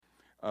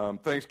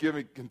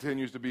Thanksgiving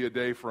continues to be a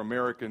day for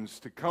Americans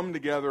to come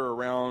together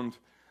around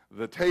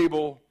the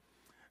table,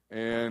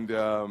 and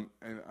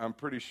I'm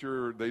pretty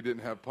sure they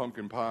didn't have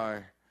pumpkin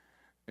pie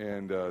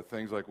and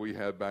things like we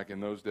had back in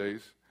those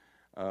days.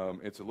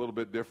 It's a little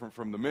bit different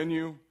from the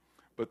menu,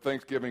 but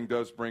Thanksgiving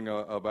does bring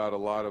about a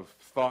lot of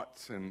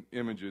thoughts and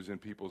images in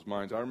people's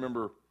minds. I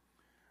remember,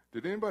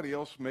 did anybody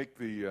else make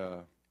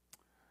the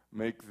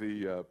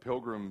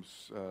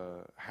pilgrims'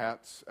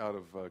 hats out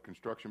of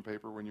construction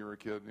paper when you were a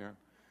kid? Yeah.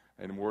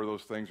 And wore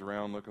those things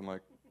around looking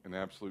like an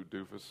absolute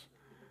doofus.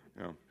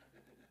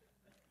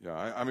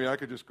 I mean, I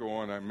could just go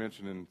on. I'm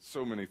mentioning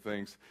so many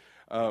things.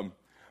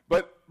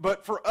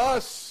 But for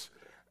us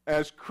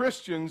as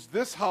Christians,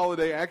 this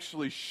holiday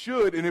actually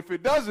should, and if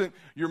it doesn't,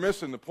 you're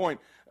missing the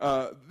point.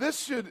 This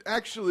should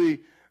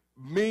actually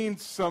mean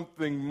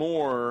something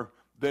more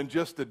than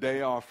just a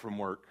day off from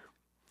work.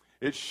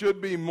 It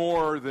should be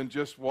more than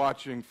just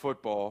watching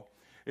football.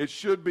 It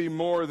should be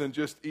more than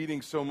just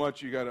eating so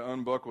much you got to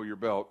unbuckle your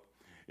belt.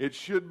 It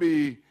should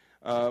be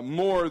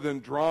more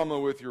than drama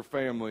with your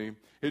family.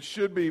 It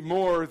should be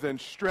more than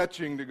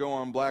stretching to go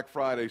on Black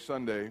Friday,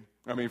 Friday,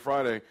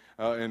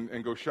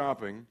 and go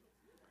shopping,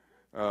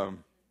 or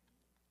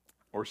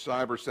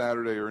Cyber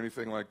Saturday or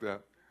anything like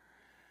that.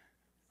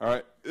 All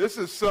right, this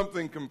is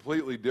something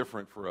completely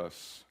different for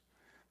us.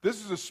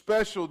 This is a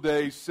special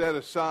day set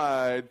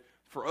aside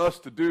for us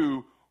to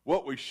do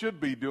what we should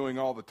be doing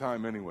all the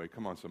time anyway.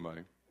 Come on,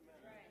 somebody.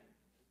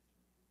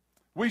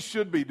 We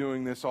should be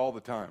doing this all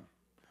the time.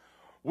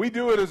 We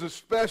do it as a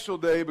special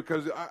day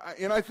because,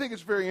 I think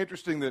it's very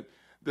interesting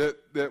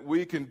that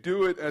we can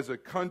do it as a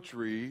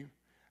country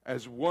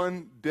as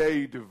one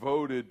day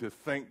devoted to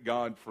thank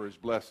God for His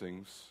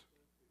blessings.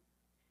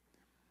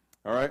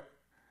 All right?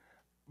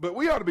 But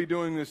we ought to be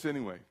doing this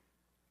anyway.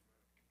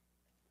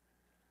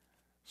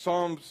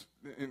 Psalms,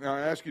 and I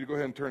ask you to go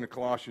ahead and turn to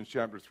Colossians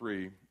chapter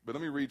 3, but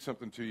let me read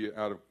something to you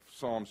out of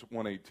Psalms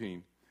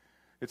 118.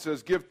 It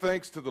says, "Give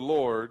thanks to the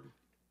Lord,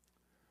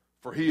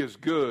 for He is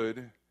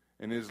good,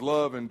 and His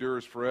love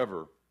endures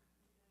forever."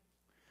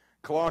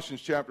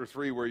 Colossians chapter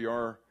 3, where you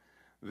are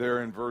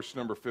there in verse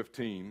number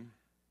 15,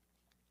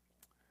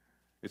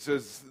 it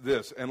says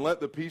this, "And let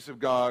the peace of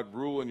God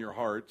rule in your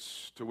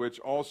hearts, to which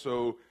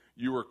also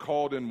you were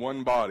called in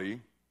one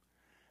body,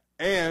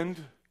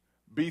 and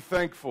be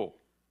thankful.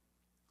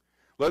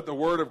 Let the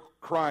word of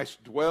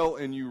Christ dwell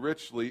in you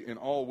richly in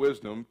all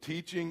wisdom,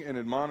 teaching and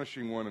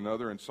admonishing one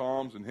another in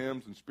psalms and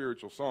hymns and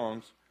spiritual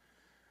songs,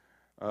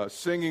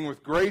 singing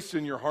with grace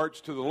in your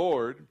hearts to the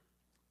Lord."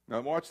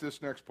 Now watch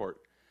this next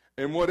part.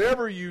 "And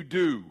whatever you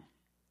do,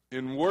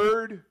 in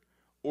word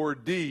or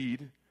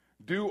deed,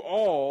 do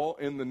all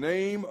in the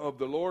name of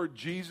the Lord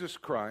Jesus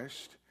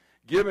Christ,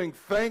 giving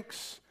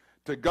thanks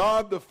to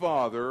God the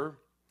Father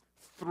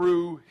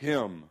through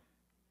Him."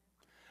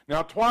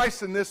 Now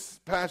twice in this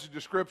passage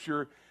of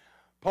Scripture,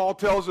 Paul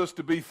tells us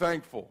to be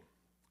thankful.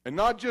 And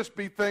not just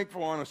be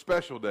thankful on a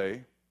special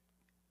day,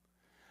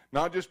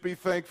 not just be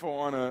thankful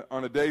on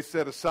a day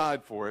set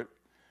aside for it.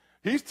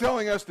 He's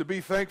telling us to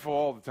be thankful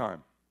all the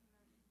time.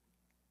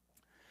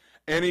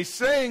 And he's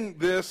saying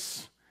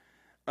this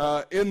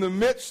in the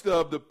midst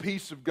of the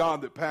peace of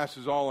God that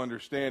passes all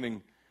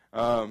understanding.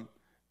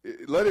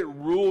 Let it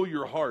rule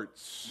your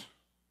hearts.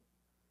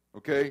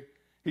 Okay?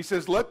 He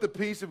says, let the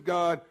peace of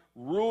God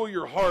rule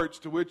your hearts,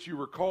 to which you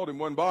were called in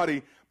one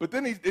body. But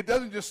then it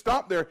doesn't just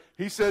stop there.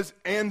 He says,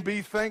 and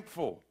be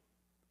thankful.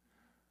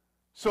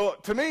 So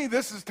to me,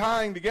 this is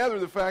tying together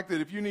the fact that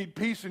if you need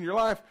peace in your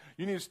life,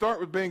 you need to start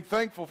with being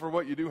thankful for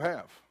what you do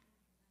have.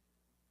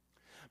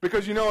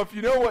 Because, if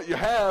you know what you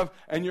have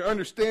and you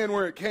understand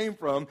where it came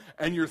from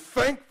and you're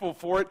thankful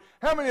for it,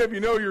 how many of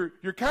you know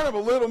you're kind of a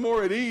little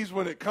more at ease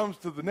when it comes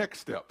to the next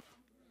step?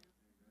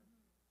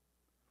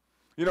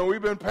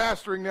 We've been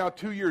pastoring now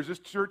 2 years. This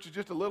church is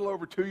just a little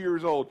over 2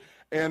 years old.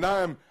 And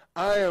I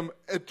am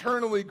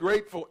eternally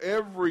grateful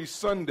every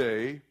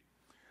Sunday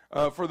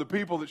for the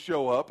people that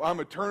show up.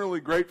 I'm eternally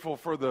grateful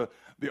for the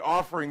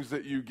offerings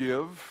that you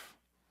give.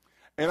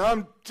 And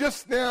I'm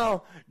just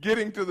now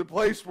getting to the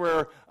place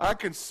where I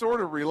can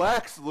sort of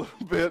relax a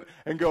little bit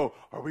and go,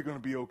 are we going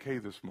to be okay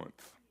this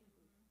month?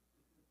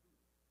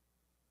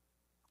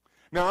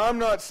 Now, I'm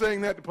not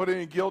saying that to put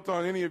any guilt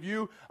on any of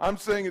you. I'm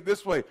saying it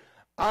this way.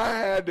 I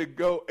had to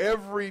go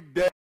every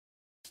day,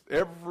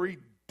 every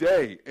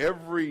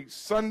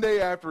Sunday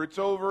after it's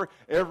over,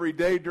 every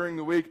day during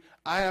the week,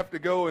 I have to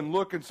go and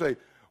look and say,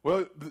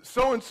 well,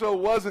 so-and-so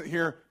wasn't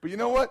here, but you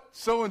know what?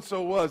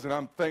 So-and-so was, and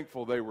I'm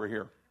thankful they were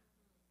here.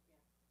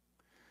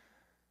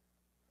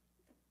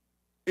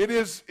 It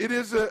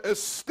is a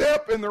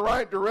step in the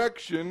right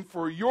direction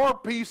for your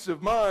peace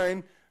of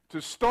mind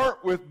to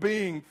start with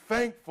being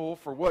thankful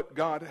for what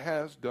God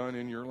has done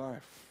in your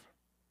life.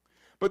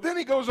 But then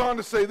he goes on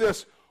to say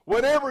this,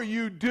 whatever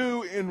you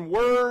do in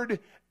word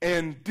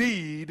and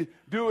deed,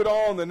 do it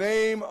all in the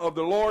name of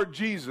the Lord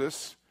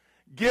Jesus,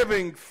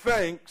 giving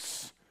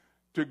thanks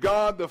to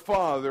God the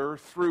Father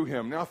through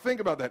Him. Now think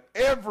about that.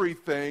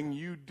 Everything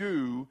you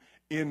do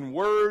in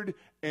word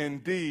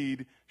and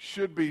deed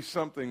should be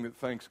something that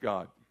thanks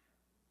God.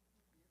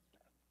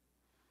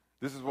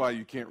 This is why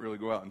you can't really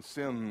go out and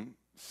sin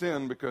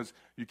because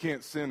you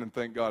can't sin and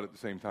thank God at the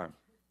same time.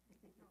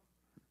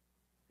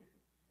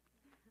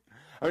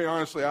 I mean,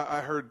 honestly,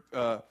 I heard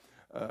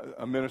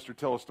a minister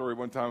tell a story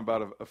one time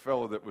about a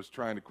fellow that was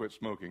trying to quit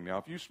smoking. Now,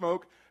 if you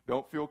smoke,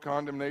 don't feel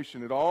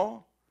condemnation at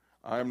all.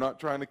 I am not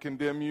trying to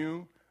condemn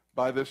you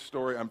by this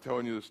story. I'm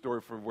telling you the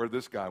story from where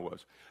this guy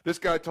was. This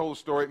guy told a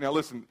story. Now,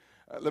 listen,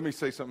 let me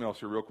say something else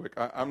here real quick.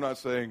 I'm not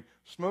saying,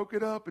 smoke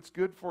it up, it's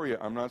good for you.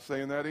 I'm not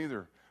saying that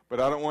either. But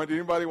I don't want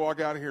anybody to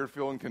walk out of here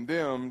feeling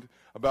condemned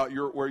about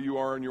where you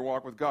are in your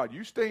walk with God.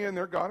 You stay in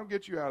there. God will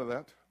get you out of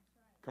that.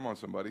 Come on,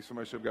 somebody.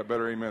 Somebody should have got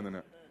better amen than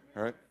that.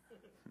 All right?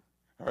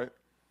 All right?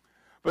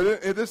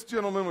 But this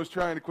gentleman was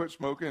trying to quit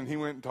smoking, and he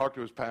went and talked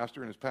to his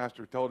pastor, and his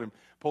pastor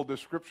pulled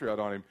this scripture out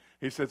on him.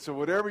 He said, so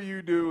whatever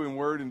you do in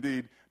word and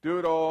deed, do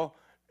it all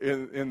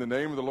in the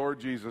name of the Lord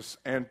Jesus,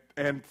 and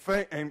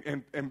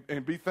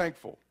be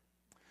thankful.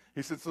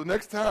 He said, so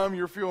next time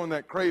you're feeling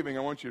that craving,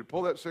 I want you to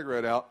pull that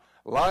cigarette out,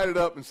 light it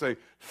up, and say,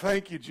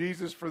 thank you,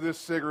 Jesus, for this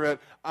cigarette.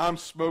 I'm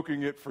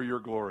smoking it for your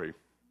glory.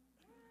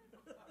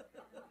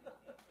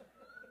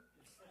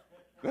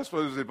 That's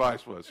what his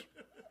advice was.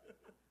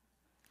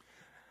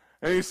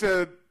 And he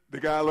said, the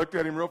guy looked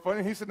at him real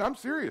funny. He said, I'm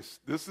serious.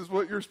 This is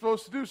what you're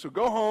supposed to do. So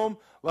go home,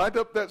 light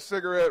up that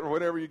cigarette or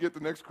whatever you get the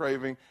next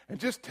craving, and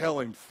just tell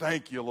him,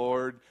 thank you,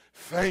 Lord.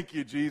 Thank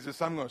you,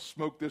 Jesus. I'm going to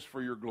smoke this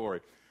for your glory.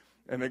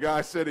 And the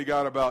guy said he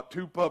got about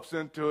 2 puffs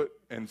into it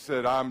and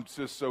said, I'm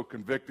just so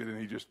convicted, and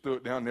he just threw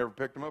it down and never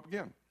picked him up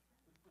again.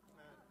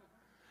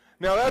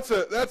 Now, that's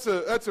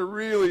a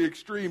really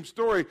extreme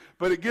story,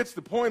 but it gets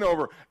the point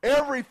over.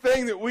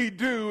 Everything that we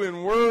do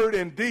in word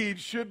and deed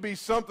should be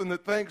something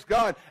that thanks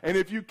God. And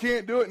if you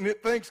can't do it and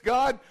it thanks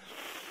God,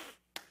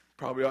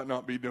 probably ought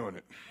not be doing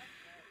it.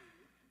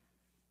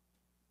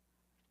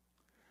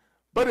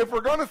 But if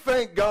we're going to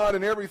thank God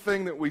in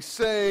everything that we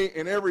say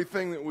and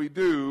everything that we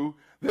do,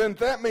 then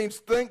that means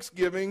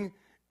thanksgiving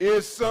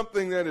is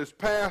something that is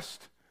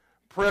past,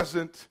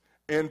 present,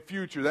 and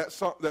future.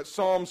 That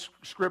Psalm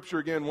scripture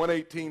again,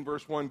 118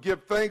 verse 1.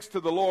 Give thanks to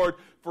the Lord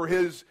for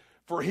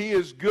he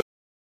is good.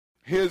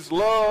 His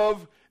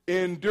love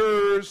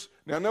endures.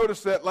 Now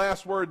notice that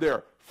last word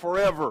there,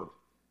 forever.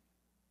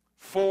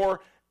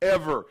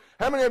 Forever.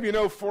 How many of you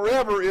know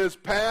forever is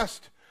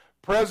past,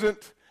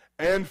 present,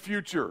 and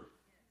future?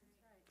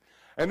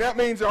 And that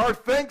means our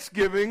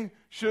thanksgiving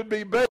should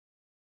be based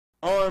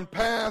on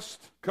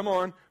past,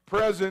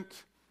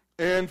 present,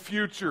 and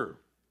future.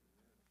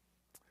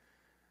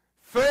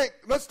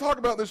 Let's talk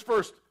about this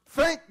first.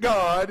 Thank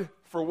God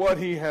for what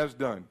he has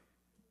done.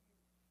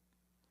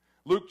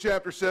 Luke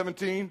chapter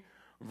 17,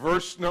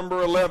 verse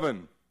number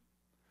 11.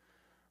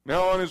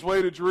 Now on his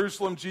way to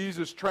Jerusalem,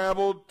 Jesus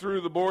traveled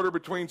through the border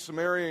between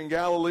Samaria and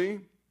Galilee,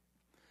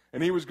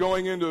 and he was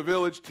going into a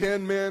village.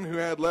 10 men who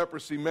had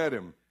leprosy met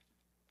him.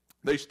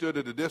 They stood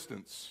at a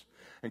distance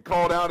and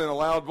called out in a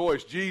loud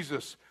voice,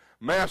 Jesus,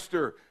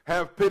 Master,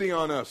 have pity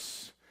on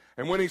us.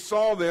 And when he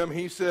saw them,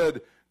 he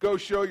said, go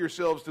show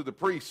yourselves to the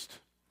priest.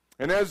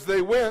 And as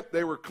they went,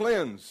 they were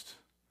cleansed.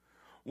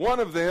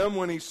 One of them,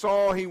 when he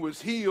saw he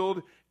was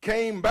healed,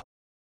 came back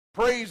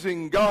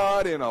praising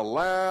God in a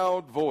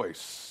loud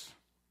voice.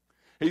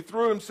 He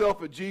threw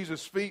himself at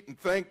Jesus' feet and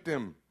thanked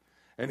him,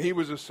 and he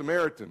was a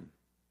Samaritan.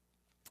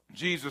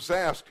 Jesus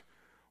asked,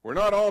 were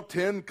not all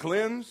 10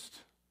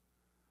 cleansed?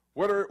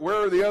 Where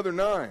are the other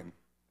 9?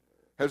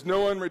 Has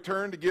no one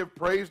returned to give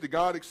praise to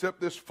God except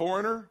this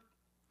foreigner?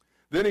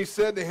 Then he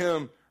said to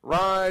him,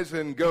 rise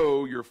and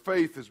go, your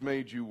faith has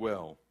made you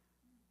well.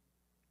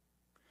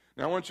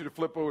 Now I want you to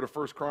flip over to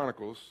 1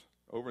 Chronicles,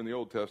 over in the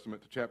Old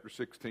Testament, to chapter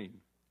 16.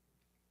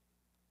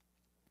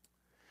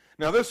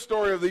 Now this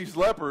story of these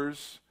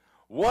lepers,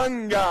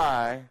 one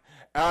guy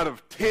out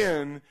of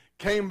 10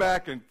 came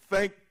back and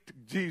thanked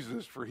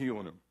Jesus for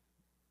healing him.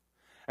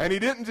 And he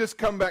didn't just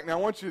come back, now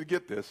I want you to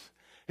get this,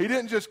 he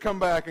didn't just come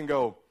back and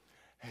go,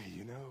 hey,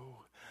 you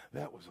know,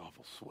 that was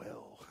awful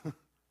swell.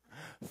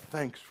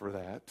 Thanks for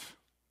that.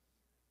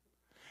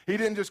 He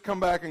didn't just come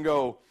back and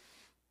go,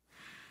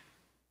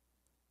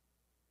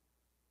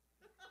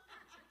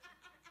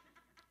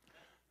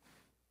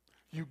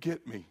 you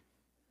get me.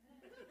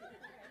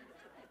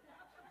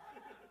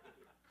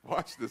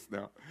 Watch this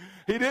now.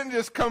 He didn't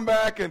just come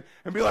back and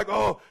be like,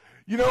 oh,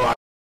 you know, I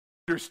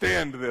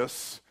understand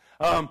this,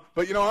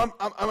 but you know,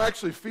 I'm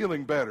actually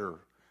feeling better,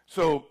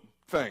 so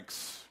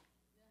thanks.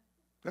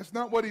 That's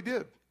not what he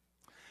did.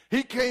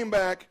 He came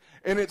back,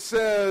 and it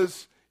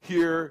says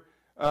here,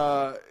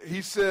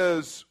 he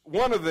says,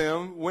 one of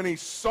them, when he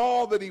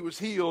saw that he was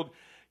healed,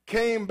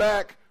 came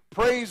back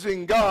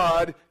praising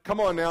God,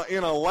 come on now,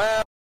 in a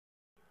loud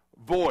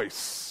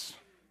voice.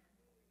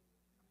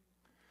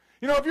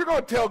 You know, if you're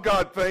going to tell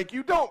God thank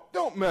you,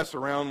 don't mess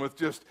around with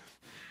just,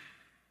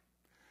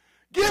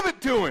 give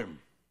it to him.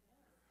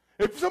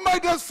 If somebody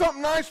does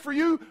something nice for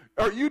you,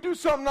 or you do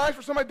something nice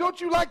for somebody, don't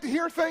you like to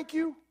hear thank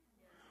you?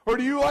 Or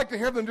do you like to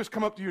have them just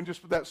come up to you and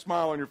just put that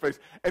smile on your face?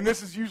 And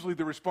this is usually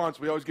the response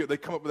we always get. They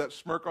come up with that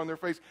smirk on their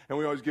face, and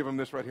we always give them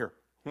this right here.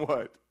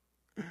 What?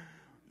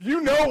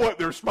 You know what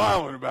they're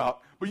smiling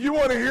about, but you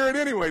want to hear it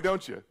anyway,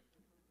 don't you?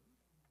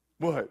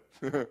 What?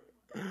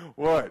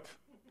 What?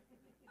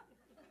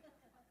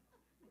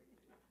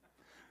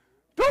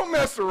 Don't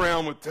mess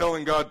around with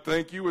telling God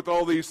thank you with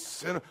all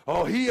these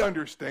oh, he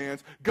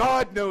understands.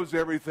 God knows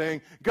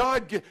everything.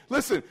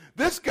 Listen,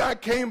 this guy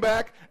came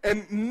back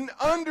and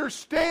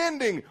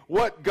understanding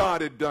what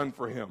God had done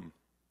for him.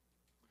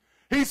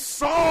 He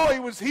saw he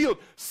was healed.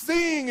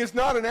 Seeing is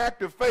not an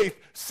act of faith.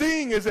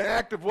 Seeing is an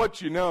act of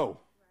what you know.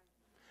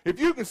 If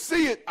you can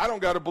see it, I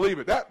don't got to believe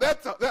it.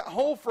 That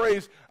whole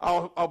phrase,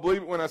 I'll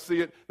believe it when I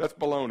see it, that's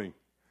baloney.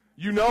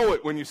 You know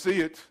it when you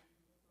see it.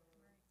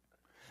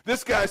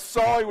 This guy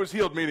saw he was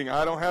healed, meaning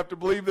I don't have to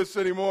believe this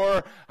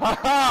anymore. Ha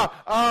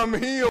ha, I'm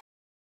healed.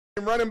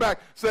 I'm running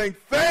back saying,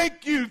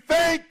 thank you,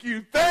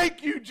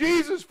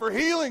 Jesus, for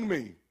healing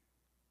me.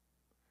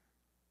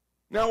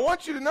 Now I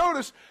want you to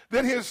notice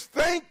that his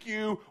thank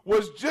you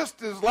was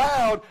just as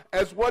loud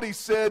as what he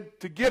said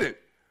to get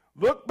it.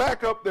 Look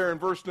back up there in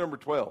verse number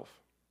 12.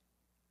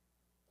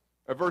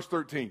 Verse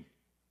 13.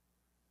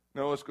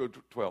 No, let's go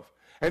to 12.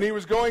 And he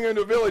was going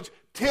into a village.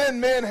 10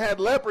 men had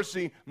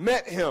leprosy,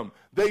 met him.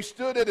 They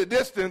stood at a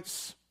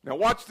distance. Now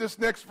watch this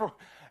next.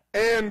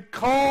 And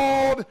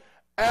called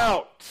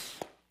out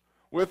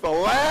with a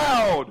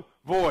loud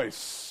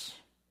voice.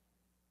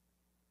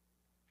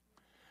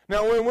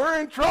 Now when we're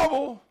in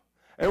trouble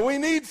and we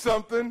need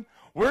something,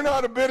 we're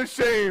not a bit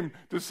ashamed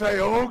to say,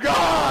 oh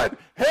God,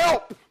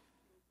 help.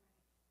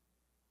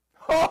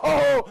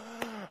 Oh,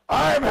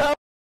 I'm having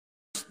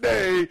the worst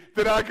day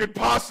that I could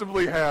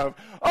possibly have.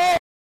 Oh,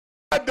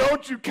 God,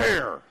 don't you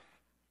care?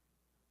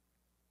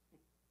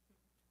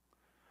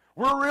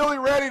 We're really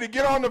ready to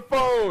get on the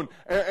phone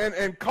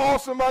and call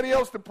somebody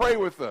else to pray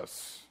with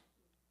us.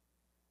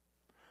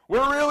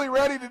 We're really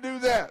ready to do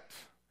that.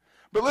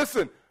 But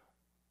listen,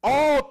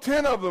 all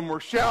 10 of them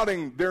were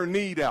shouting their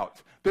need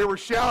out. They were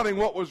shouting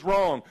what was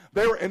wrong.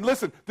 And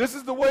listen, this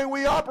is the way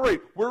we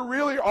operate. We're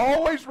really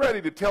always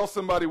ready to tell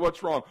somebody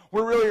what's wrong.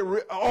 We're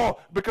really,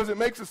 because it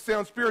makes us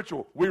sound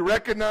spiritual. We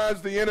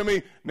recognize the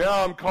enemy.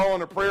 Now I'm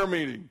calling a prayer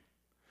meeting.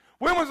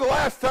 When was the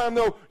last time,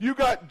 though, you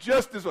got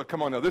just as,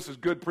 come on now, this is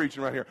good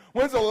preaching right here.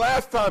 When's the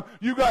last time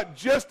you got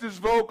just as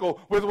vocal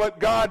with what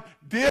God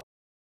did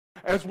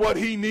as what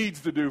he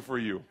needs to do for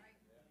you?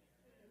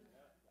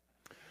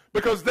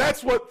 Because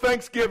that's what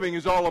Thanksgiving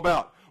is all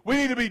about. We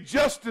need to be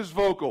just as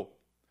vocal.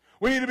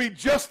 We need to be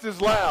just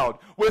as loud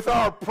with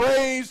our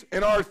praise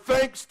and our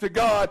thanks to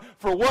God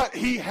for what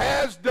he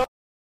has done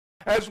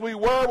as we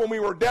were when we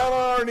were down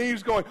on our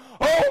knees going,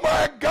 oh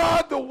my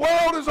God, the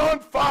world is on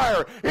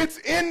fire. It's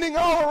ending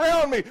all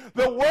around me.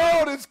 The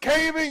world is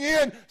caving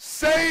in.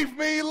 Save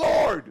me,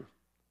 Lord.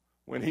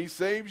 When he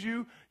saves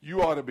you,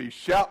 you ought to be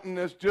shouting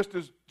this just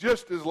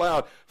as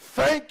loud.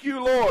 Thank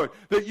you, Lord,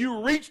 that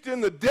you reached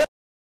in the depths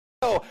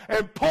of hell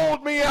and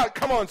pulled me out.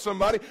 Come on,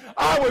 somebody.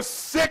 I was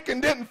sick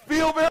and didn't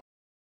feel very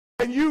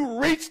and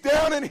you reached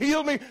down and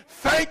healed me.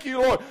 Thank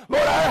you, Lord.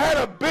 Lord, I had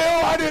a bill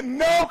I didn't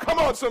know, come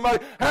on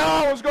somebody,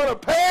 how I was going to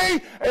pay,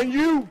 and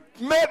you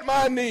met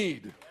my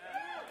need.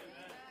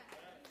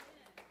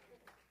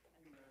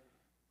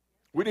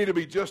 We need to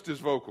be just as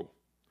vocal.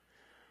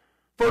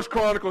 1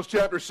 Chronicles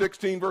chapter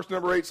 16, verse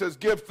number 8 says,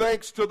 give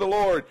thanks to the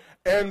Lord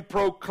and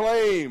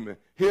proclaim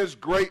his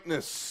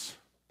greatness.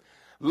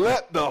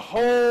 Let the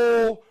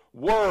whole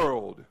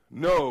world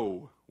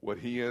know what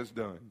he has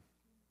done.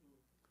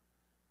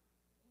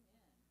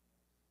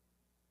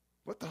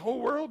 Let the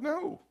whole world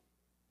know.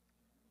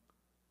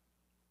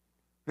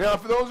 Now,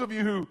 for those of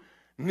you who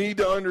need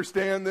to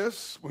understand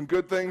this, when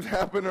good things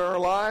happen in our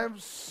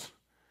lives,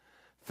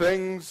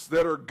 things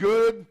that are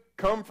good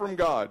come from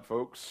God,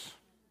 folks.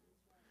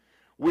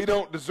 We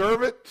don't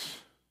deserve it.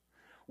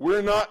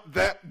 We're not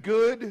that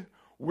good.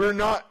 We're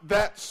not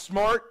that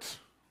smart.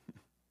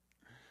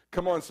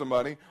 Come on,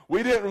 somebody.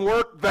 We didn't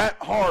work that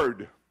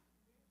hard.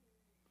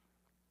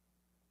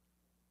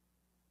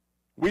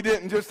 We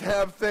didn't just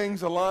have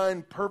things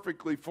aligned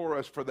perfectly for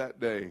us for that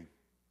day.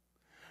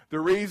 The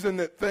reason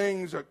that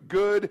things are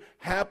good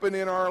happen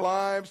in our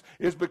lives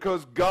is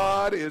because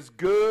God is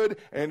good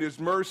and his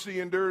mercy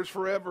endures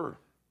forever.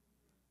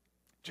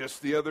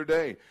 Just the other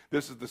day,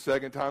 this is the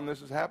second time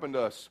this has happened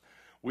to us.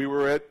 We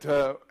were at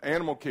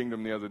Animal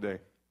Kingdom the other day,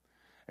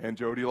 and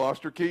Jody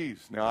lost her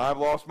keys. Now, I've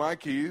lost my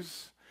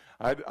keys.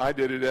 I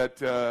did it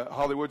at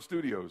Hollywood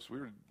Studios. We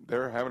were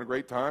there having a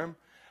great time,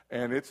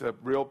 and it's a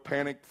real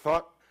panicked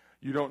thought.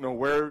 You don't know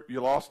where you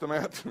lost them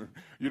at.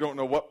 You don't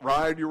know what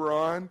ride you were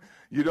on.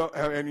 You don't,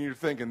 and you're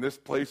thinking, this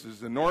place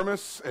is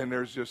enormous, and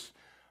there's just,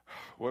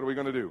 what are we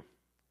going to do?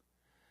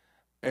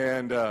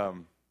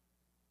 And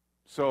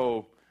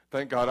so,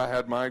 thank God I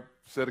had my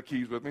set of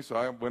keys with me, so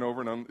I went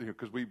over, and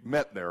because we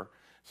met there,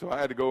 so I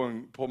had to go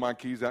and pull my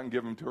keys out and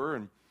give them to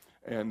her,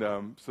 and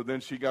so then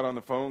she got on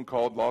the phone,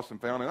 called Lost and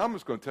Found, and I'm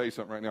just going to tell you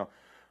something right now.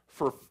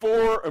 For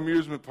 4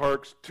 amusement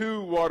parks,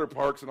 2 water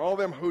parks, and all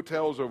them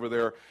hotels over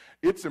there,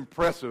 it's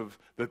impressive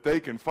that they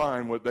can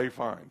find what they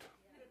find.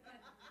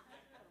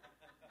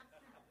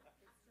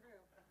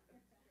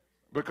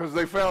 because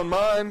they found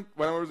mine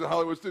when I was at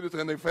Hollywood Studios,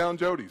 and they found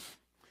Jody's.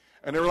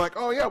 And they were like,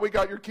 oh, yeah, we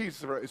got your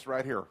keys. It's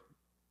right here.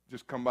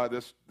 Just come by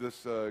this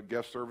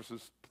guest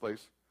services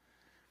place.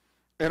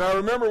 And I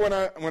remember when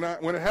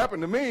it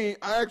happened to me,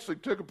 I actually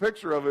took a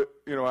picture of it.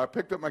 You know, I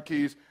picked up my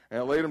keys, and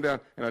I laid them down,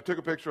 and I took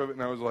a picture of it,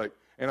 and I was like,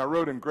 and I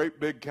wrote in great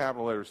big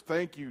capital letters,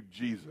 "Thank you,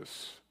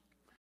 Jesus."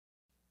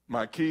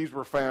 My keys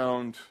were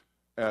found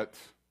at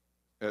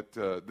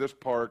this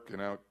park,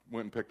 and I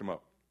went and picked them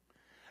up.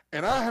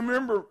 And I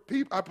remember,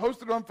 I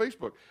posted it on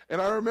Facebook,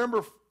 and I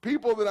remember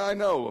people that I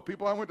know,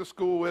 people I went to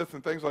school with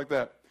and things like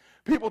that,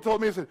 people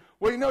told me, I said,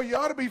 well, you know, you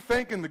ought to be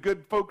thanking the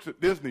good folks at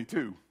Disney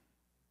too.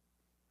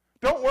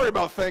 Don't worry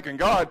about thanking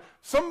God.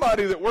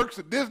 Somebody that works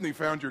at Disney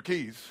found your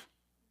keys.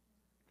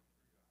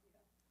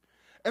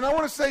 And I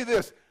want to say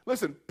this.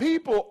 Listen,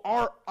 people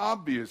are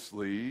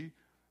obviously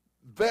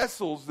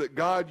vessels that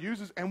God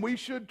uses, and we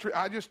should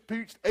I just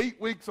preached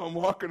 8 weeks on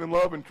walking in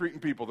love and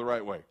treating people the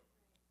right way.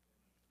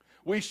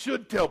 We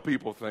should tell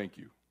people thank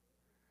you,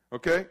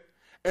 okay?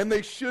 And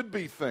they should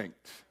be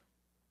thanked.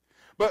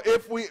 But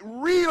if we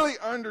really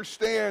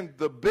understand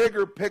the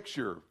bigger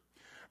picture,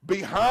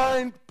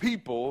 behind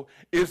people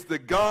is the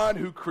God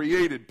who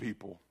created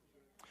people.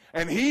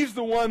 And he's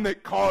the one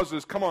that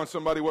causes, come on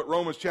somebody, what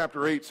Romans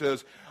chapter 8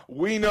 says,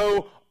 we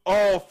know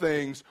all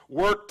things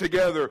work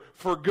together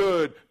for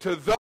good to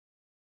those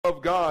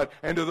of God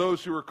and to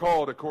those who are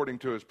called according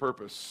to his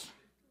purpose.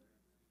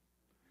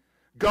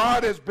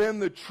 God has been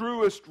the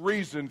truest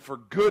reason for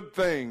good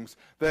things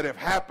that have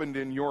happened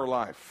in your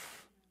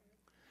life,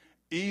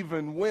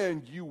 even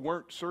when you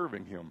weren't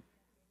serving him.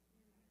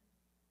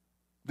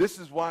 This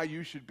is why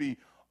you should be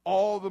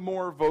all the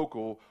more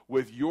vocal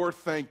with your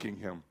thanking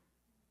him.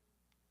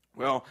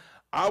 Well,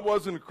 I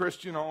wasn't a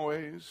Christian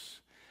always,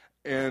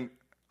 and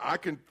I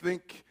can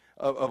think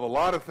of a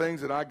lot of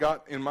things that I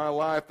got in my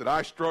life that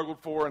I struggled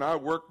for and I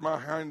worked my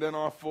hind end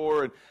off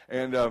for,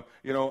 and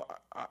you know,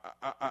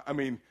 I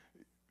mean,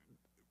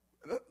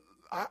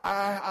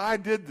 I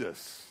did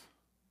this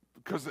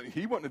because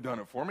he wouldn't have done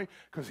it for me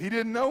because he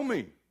didn't know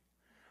me.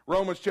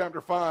 Romans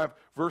chapter 5,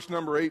 verse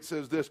number 8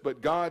 says this,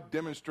 but God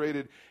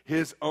demonstrated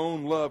his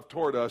own love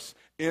toward us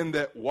in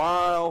that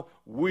while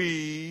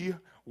we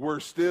were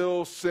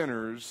still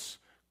sinners,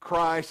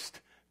 Christ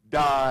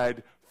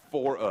died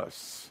for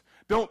us.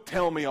 Don't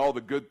tell me all the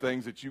good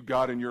things that you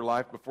got in your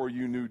life before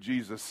you knew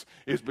Jesus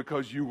is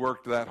because you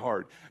worked that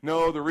hard.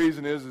 No, the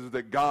reason is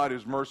that God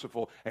is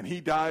merciful, and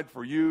he died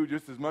for you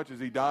just as much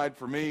as he died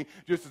for me,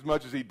 just as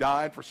much as he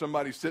died for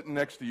somebody sitting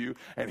next to you,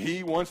 and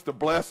he wants to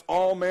bless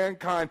all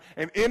mankind,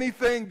 and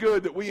anything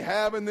good that we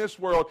have in this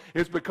world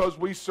is because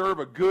we serve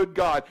a good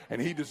God,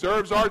 and he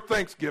deserves our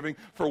thanksgiving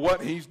for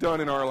what he's done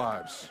in our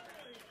lives.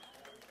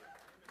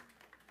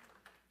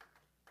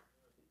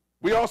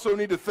 We also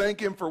need to thank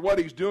him for what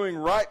he's doing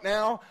right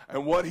now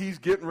and what he's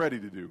getting ready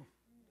to do.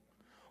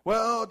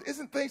 Well,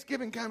 isn't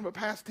Thanksgiving kind of a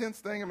past tense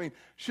thing? I mean,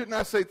 shouldn't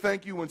I say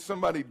thank you when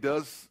somebody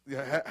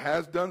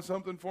has done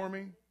something for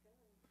me?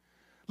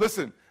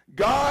 Listen,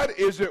 God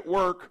is at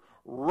work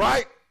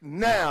right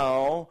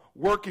now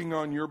working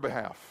on your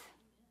behalf.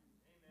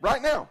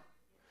 Right now.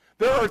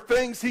 There are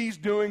things he's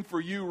doing for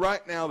you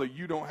right now that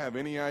you don't have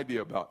any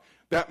idea about.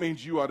 That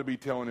means you ought to be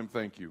telling him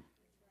thank you.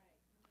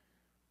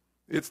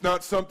 It's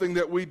not something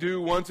that we do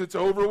once it's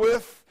over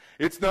with.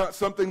 It's not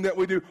something that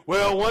we do,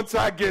 well, once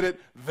I get it,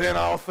 then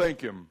I'll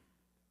thank him.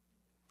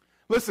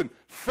 Listen,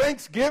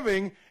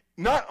 Thanksgiving,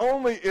 not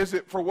only is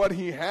it for what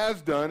he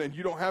has done and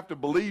you don't have to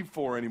believe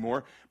for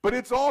anymore, but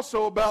it's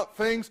also about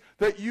things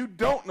that you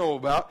don't know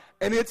about,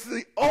 and it's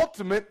the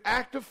ultimate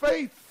act of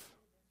faith.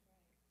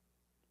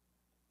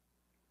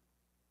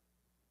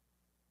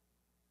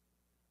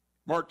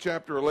 Mark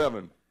chapter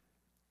 11,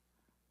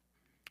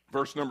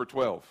 verse number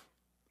 12.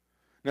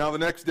 Now the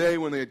next day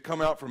when they had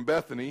come out from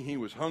Bethany, he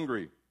was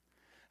hungry.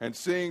 And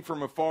seeing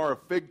from afar a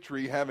fig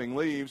tree having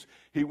leaves,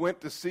 he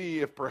went to see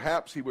if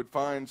perhaps he would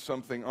find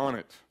something on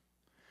it.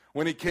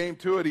 When he came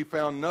to it, he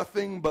found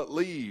nothing but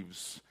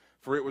leaves,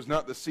 for it was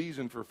not the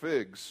season for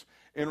figs.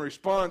 In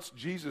response,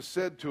 Jesus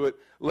said to it,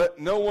 let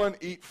no one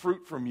eat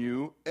fruit from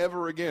you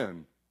ever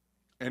again.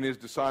 And his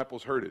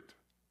disciples heard it.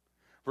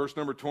 Verse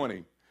number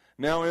 20.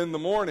 Now in the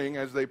morning,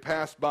 as they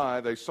passed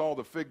by, they saw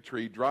the fig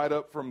tree dried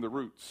up from the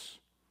roots.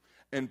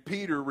 And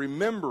Peter,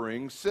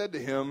 remembering, said to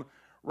him,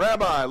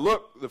 Rabbi,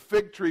 look, the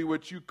fig tree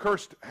which you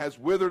cursed has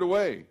withered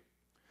away.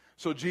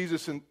 So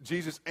Jesus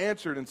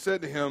answered and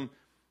said to him,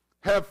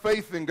 have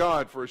faith in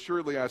God, for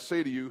assuredly I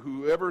say to you,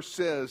 whoever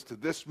says to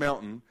this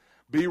mountain,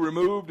 be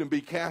removed and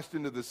be cast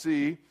into the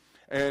sea,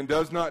 and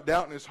does not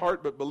doubt in his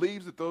heart, but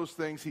believes that those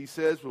things he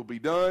says will be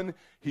done,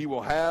 he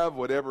will have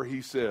whatever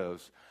he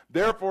says.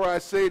 Therefore I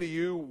say to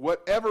you,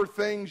 whatever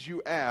things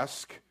you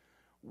ask,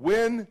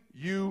 when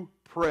you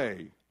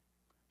pray,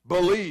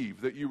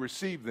 believe that you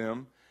receive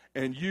them,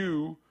 and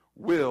you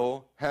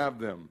will have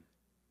them.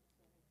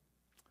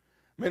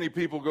 Many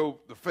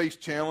people face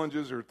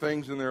challenges or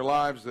things in their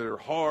lives that are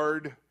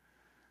hard.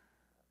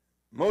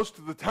 Most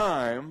of the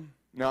time,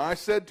 Now, I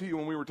said to you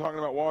when we were talking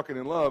about walking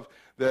in love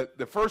that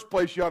the first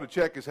place you ought to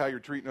check is how you're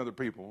treating other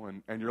people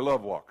and your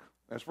love walk.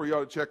 That's where you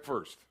ought to check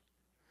first.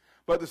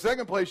 But the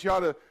second place you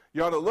ought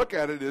to look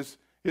at it is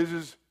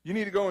you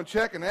need to go and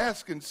check and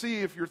ask and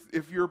see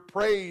if your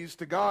praise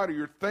to God or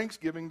your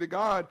thanksgiving to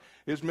God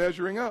is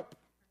measuring up.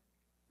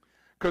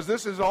 Because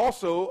this is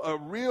also a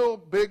real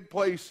big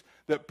place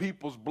that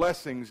people's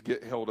blessings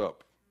get held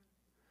up.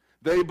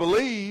 They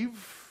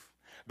believe,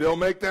 they'll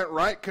make that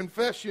right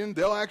confession,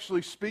 they'll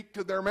actually speak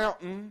to their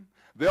mountain,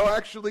 they'll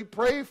actually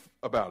pray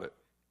about it.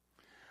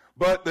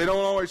 But they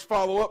don't always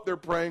follow up their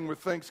praying with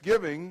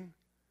thanksgiving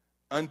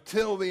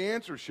until the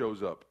answer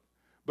shows up.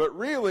 But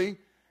really,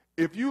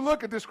 if you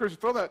look at this, Chris,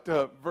 throw that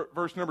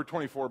verse number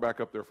 24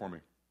 back up there for me.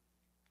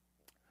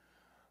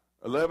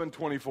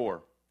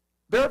 11:24.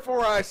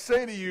 Therefore I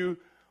say to you,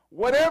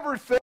 whatever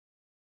thing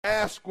you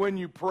ask when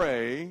you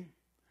pray,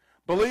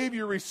 believe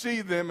you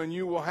receive them and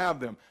you will have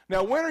them.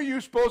 Now, when are you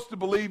supposed to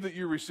believe that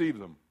you receive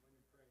them?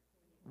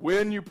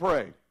 When you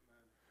pray.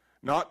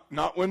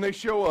 Not when they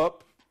show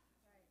up.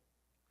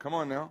 Come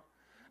on now.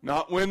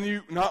 Not when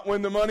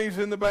the money's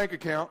in the bank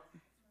account.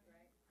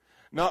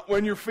 Not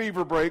when your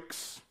fever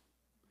breaks.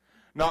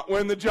 Not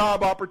when the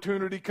job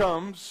opportunity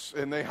comes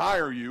and they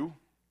hire you.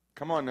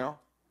 Come on now.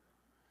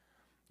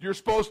 You're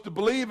supposed to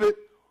believe it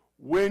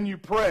when you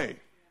pray.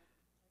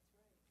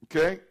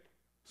 Okay?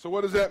 So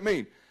what does that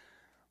mean?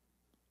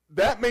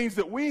 That means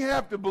that we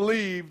have to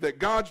believe that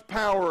God's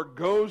power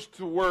goes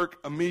to work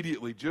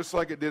immediately, just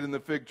like it did in the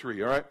fig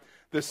tree, all right?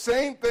 The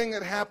same thing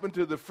that happened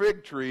to the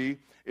fig tree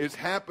is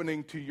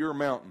happening to your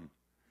mountain.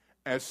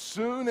 As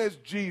soon as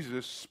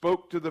Jesus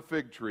spoke to the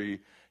fig tree,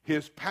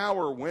 his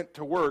power went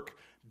to work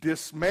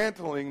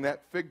dismantling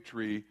that fig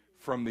tree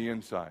from the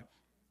inside.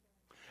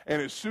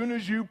 And as soon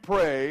as you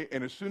pray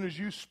and as soon as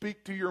you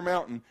speak to your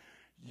mountain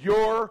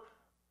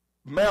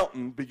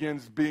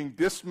begins being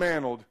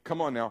dismantled, come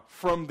on now,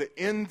 from the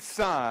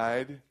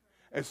inside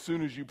as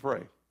soon as you pray.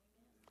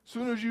 As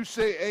soon as you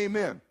say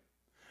amen.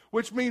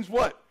 Which means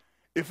what?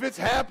 If it's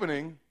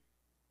happening,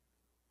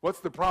 what's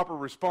the proper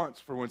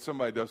response for when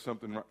somebody does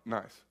something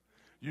nice?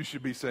 You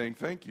should be saying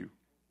thank you.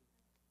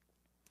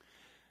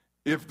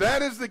 If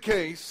that is the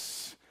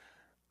case,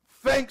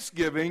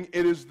 thanksgiving,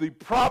 it is the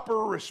proper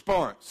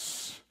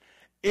response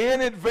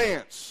in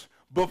advance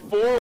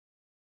before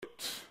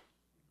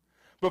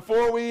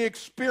we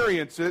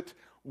experience it,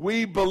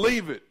 we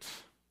believe it.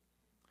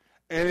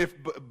 And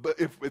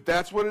if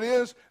that's what it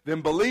is,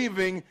 then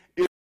believing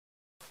is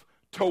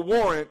to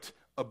warrant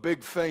a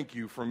big thank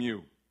you from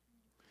you.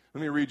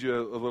 Let me read you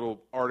a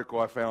little article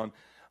I found.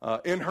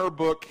 In her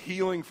book,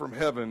 Healing from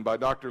Heaven, by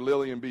Dr.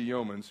 Lillian B.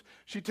 Yeomans,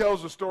 she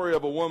tells the story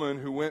of a woman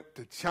who went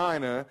to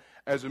China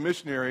as a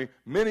missionary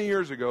many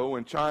years ago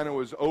when China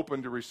was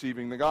open to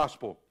receiving the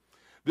gospel.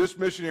 This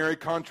missionary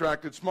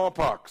contracted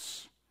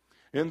smallpox.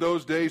 In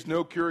those days,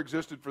 no cure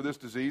existed for this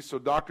disease, so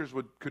doctors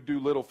could do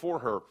little for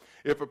her.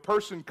 If a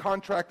person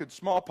contracted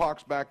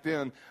smallpox back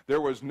then,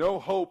 there was no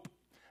hope,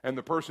 and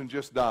the person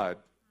just died.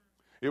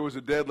 It was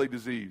a deadly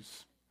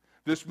disease.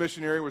 This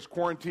missionary was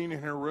quarantined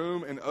in her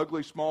room, and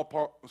ugly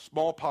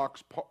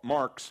smallpox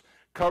marks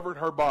covered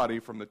her body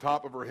from the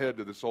top of her head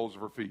to the soles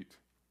of her feet.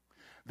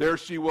 There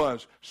she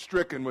was,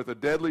 stricken with a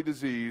deadly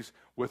disease,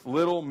 with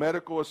little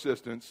medical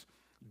assistance,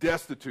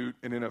 destitute,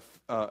 and in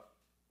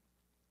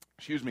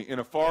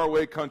a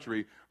faraway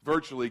country,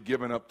 virtually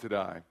given up to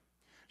die.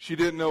 She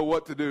didn't know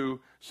what to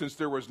do since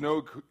there was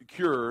no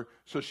cure,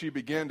 so she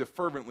began to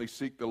fervently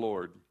seek the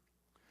Lord.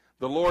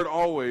 The Lord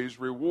always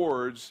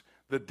rewards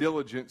the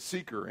diligent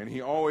seeker, and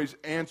he always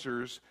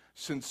answers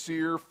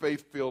sincere,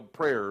 faith-filled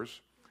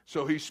prayers.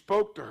 So he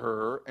spoke to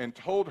her and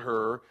told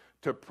her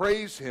to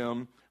praise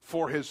him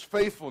for his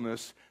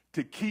faithfulness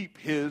to keep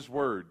his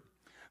word.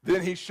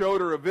 Then he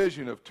showed her a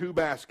vision of 2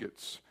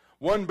 baskets.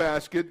 One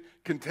basket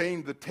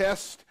contained the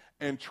test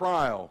and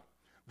trial,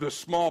 the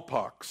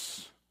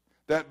smallpox.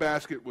 That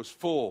basket was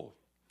full.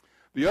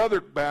 The other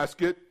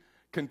basket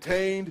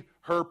contained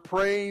her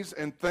praise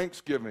and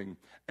thanksgiving,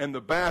 and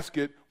the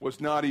basket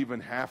was not even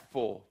half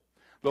full.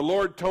 The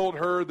Lord told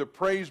her the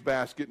praise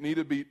basket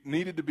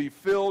needed to be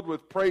filled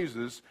with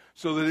praises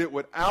so that it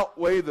would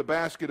outweigh the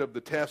basket of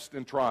the test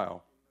and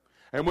trial.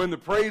 And when the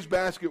praise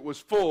basket was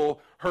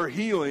full, her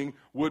healing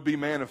would be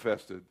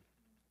manifested.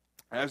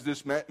 As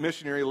this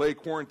missionary lay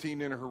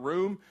quarantined in her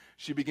room,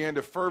 she began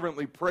to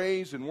fervently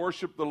praise and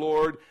worship the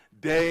Lord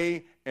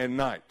day and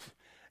night.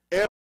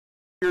 Everything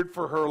feared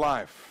for her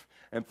life,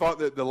 and thought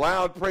that the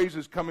loud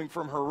praises coming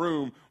from her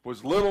room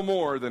was little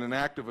more than an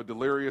act of a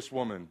delirious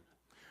woman.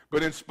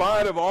 But in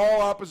spite of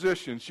all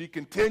opposition, she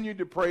continued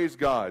to praise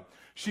God.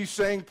 She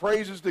sang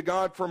praises to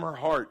God from her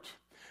heart.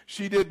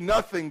 She did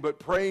nothing but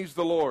praise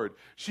the Lord.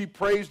 She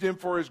praised him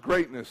for his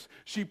greatness.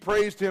 She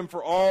praised him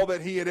for all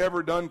that he had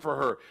ever done for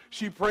her.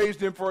 She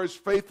praised him for his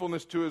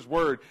faithfulness to his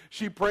word.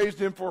 She praised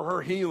him for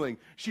her healing.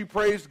 She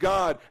praised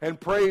God and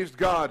praised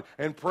God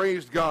and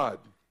praised God.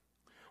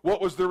 What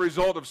was the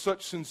result of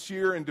such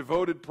sincere and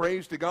devoted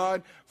praise to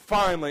God?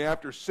 Finally,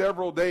 after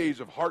several days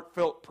of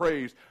heartfelt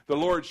praise, the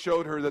Lord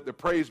showed her that the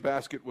praise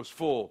basket was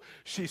full.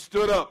 She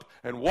stood up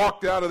and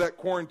walked out of that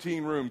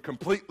quarantine room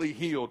completely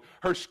healed.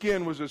 Her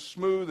skin was as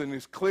smooth and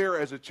as clear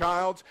as a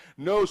child's.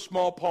 No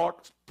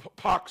smallpox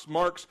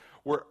marks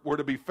were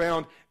to be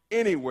found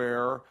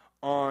anywhere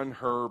on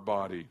her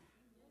body.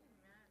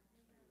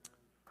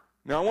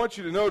 Now, I want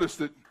you to notice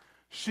that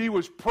she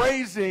was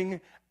praising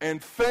and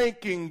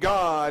thanking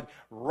God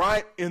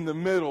right in the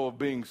middle of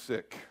being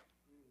sick.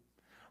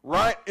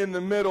 Right in the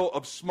middle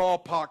of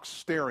smallpox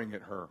staring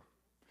at her.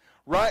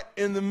 Right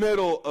in the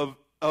middle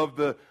of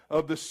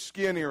the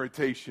skin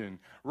irritation.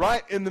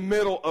 Right in the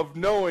middle of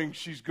knowing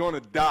she's going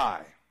to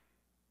die.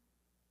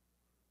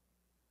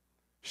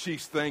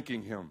 She's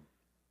thanking Him.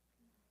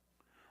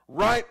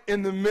 Right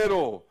in the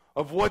middle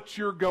of what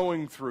you're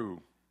going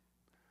through.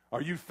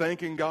 Are you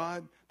thanking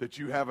God that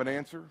you have an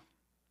answer?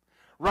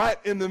 Right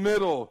in the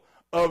middle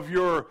of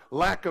your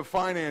lack of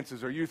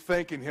finances, are you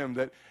thanking Him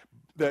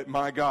that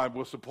my God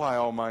will supply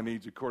all my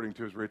needs according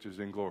to His riches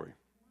in glory?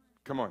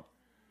 Come on.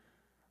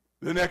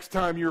 The next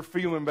time you're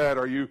feeling bad,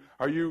 are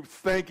you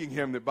thanking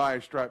Him that by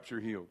His stripes you're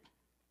healed?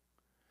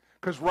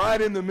 Because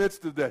right in the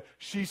midst of that,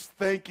 she's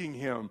thanking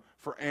Him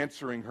for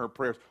answering her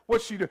prayers.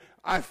 What's she doing?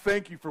 I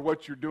thank you for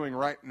what you're doing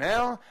right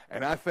now,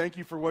 and I thank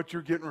you for what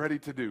you're getting ready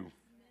to do.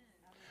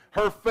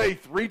 Her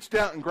faith reached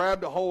out and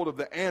grabbed a hold of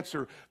the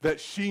answer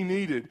that she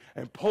needed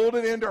and pulled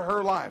it into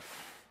her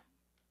life.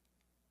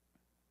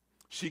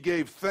 She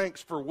gave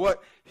thanks for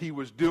what He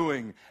was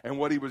doing and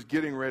what He was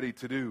getting ready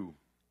to do.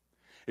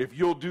 If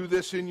you'll do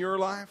this in your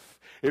life,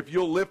 if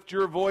you'll lift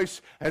your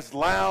voice as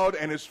loud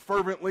and as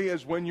fervently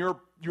as when your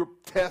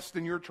test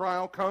and your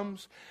trial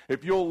comes,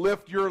 if you'll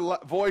lift your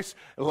voice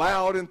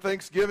loud in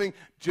thanksgiving,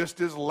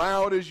 just as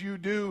loud as you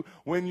do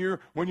when you're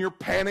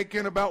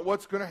panicking about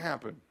what's going to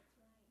happen,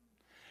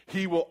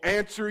 He will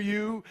answer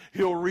you.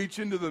 He'll reach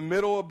into the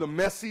middle of the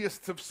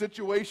messiest of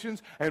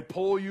situations and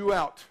pull you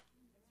out.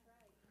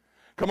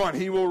 Come on,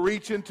 He will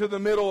reach into the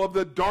middle of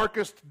the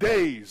darkest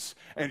days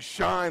and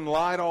shine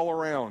light all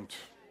around.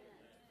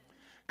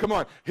 Come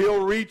on,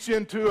 He'll reach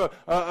into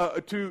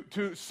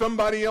to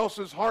somebody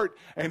else's heart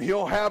and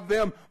He'll have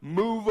them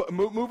move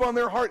on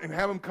their heart and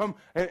have them come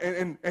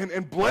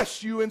and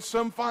bless you in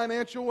some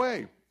financial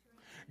way.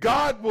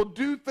 God will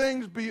do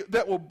things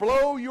that will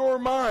blow your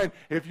mind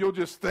if you'll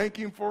just thank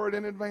Him for it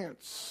in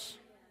advance.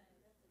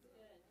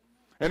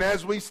 And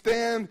as we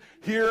stand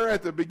here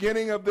at the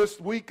beginning of this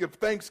week of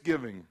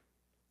Thanksgiving,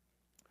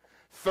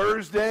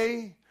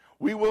 Thursday,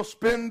 we will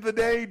spend the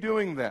day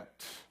doing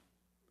that.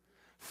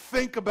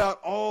 Think about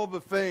all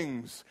the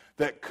things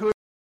that could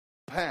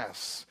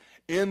pass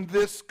in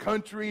this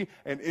country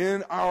and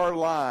in our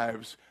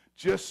lives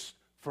just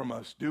from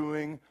us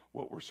doing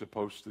what we're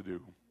supposed to do.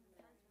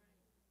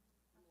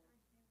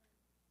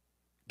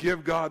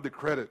 Give God the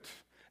credit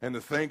and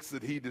the thanks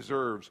that He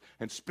deserves,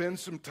 and spend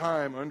some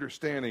time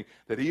understanding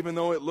that even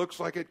though it looks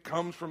like it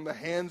comes from the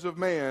hands of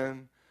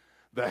man,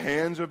 the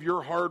hands of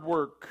your hard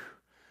work,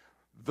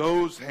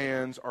 those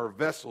hands are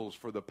vessels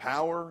for the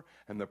power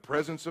and the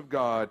presence of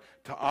God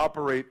to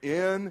operate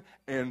in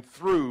and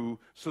through,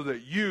 so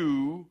that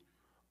you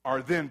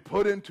are then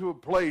put into a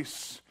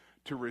place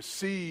to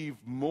receive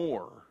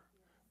more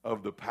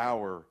of the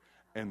power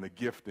and the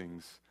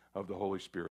giftings of the Holy Spirit.